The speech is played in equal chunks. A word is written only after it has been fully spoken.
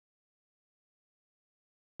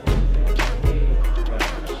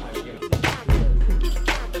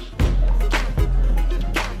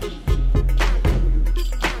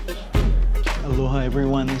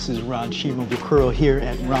This is Raj Shimabukuro here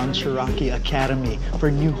at Ron Cherokee Academy for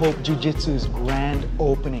New Hope Jiu Jitsu's grand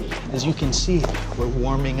opening. As you can see, we're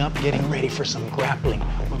warming up, getting ready for some grappling.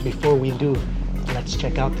 But before we do, let's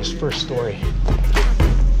check out this first story.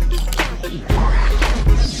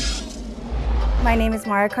 My name is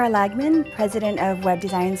Mara Carlagman, president of Web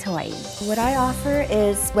Designs Hawaii. What I offer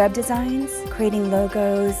is web designs, creating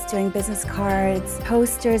logos, doing business cards,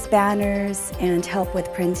 posters, banners, and help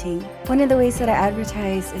with printing. One of the ways that I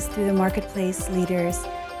advertise is through the Marketplace Leaders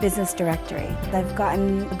Business Directory. I've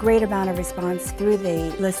gotten a great amount of response through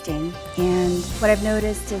the listing, and what I've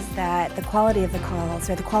noticed is that the quality of the calls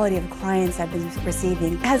or the quality of clients I've been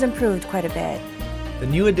receiving has improved quite a bit. The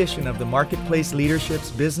new edition of the Marketplace Leadership's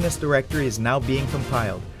Business Directory is now being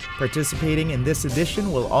compiled. Participating in this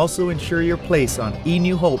edition will also ensure your place on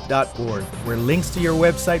enewhope.org, where links to your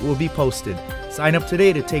website will be posted. Sign up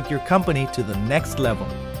today to take your company to the next level.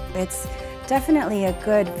 It's definitely a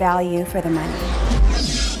good value for the money.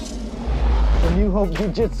 The New Hope Jiu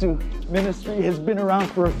Jitsu ministry has been around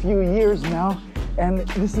for a few years now, and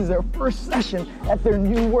this is their first session at their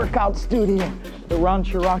new workout studio. The Ron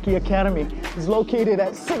Cherokee Academy is located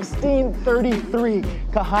at 1633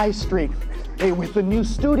 Kahai Street. Hey, with the new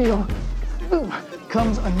studio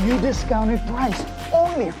comes a new discounted price,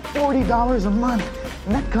 only $40 a month.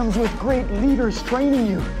 And that comes with great leaders training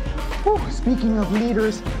you. Whew, speaking of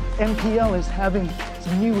leaders, MPL is having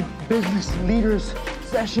some new business leaders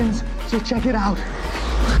sessions, so check it out.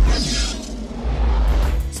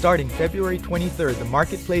 Starting February 23rd, the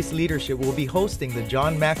Marketplace Leadership will be hosting the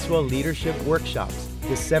John Maxwell Leadership Workshops.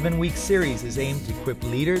 This 7-week series is aimed to equip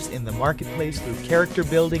leaders in the marketplace through character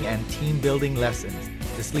building and team building lessons.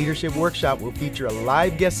 This leadership workshop will feature a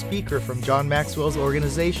live guest speaker from John Maxwell's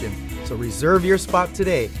organization, so reserve your spot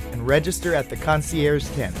today and register at the Concierge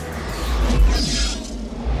tent.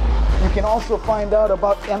 You can also find out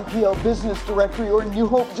about MPL Business Directory or New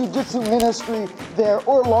Hope Jiu Jitsu Ministry there,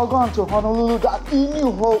 or log on to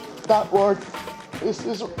honolulu.enewhope.org. This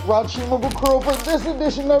is Raj Shimabukuro for this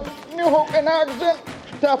edition of New Hope in Action.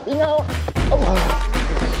 Tapping out. Aloha.